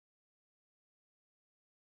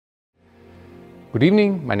Good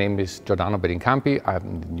evening, my name is Giordano Bellincampi.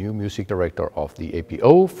 I'm the new music director of the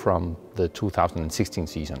APO from the 2016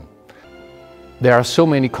 season. There are so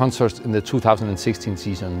many concerts in the 2016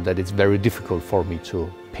 season that it's very difficult for me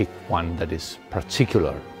to pick one that is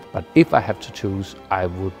particular. But if I have to choose, I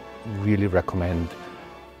would really recommend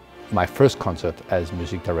my first concert as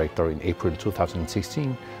music director in April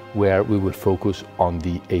 2016, where we will focus on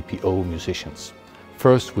the APO musicians.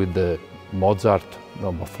 First with the Mozart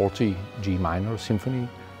No. 40 G minor symphony,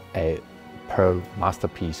 a pearl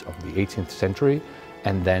masterpiece of the 18th century,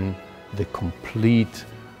 and then the complete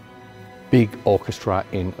big orchestra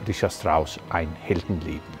in Richard Strauss' Ein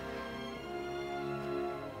Heldenleben.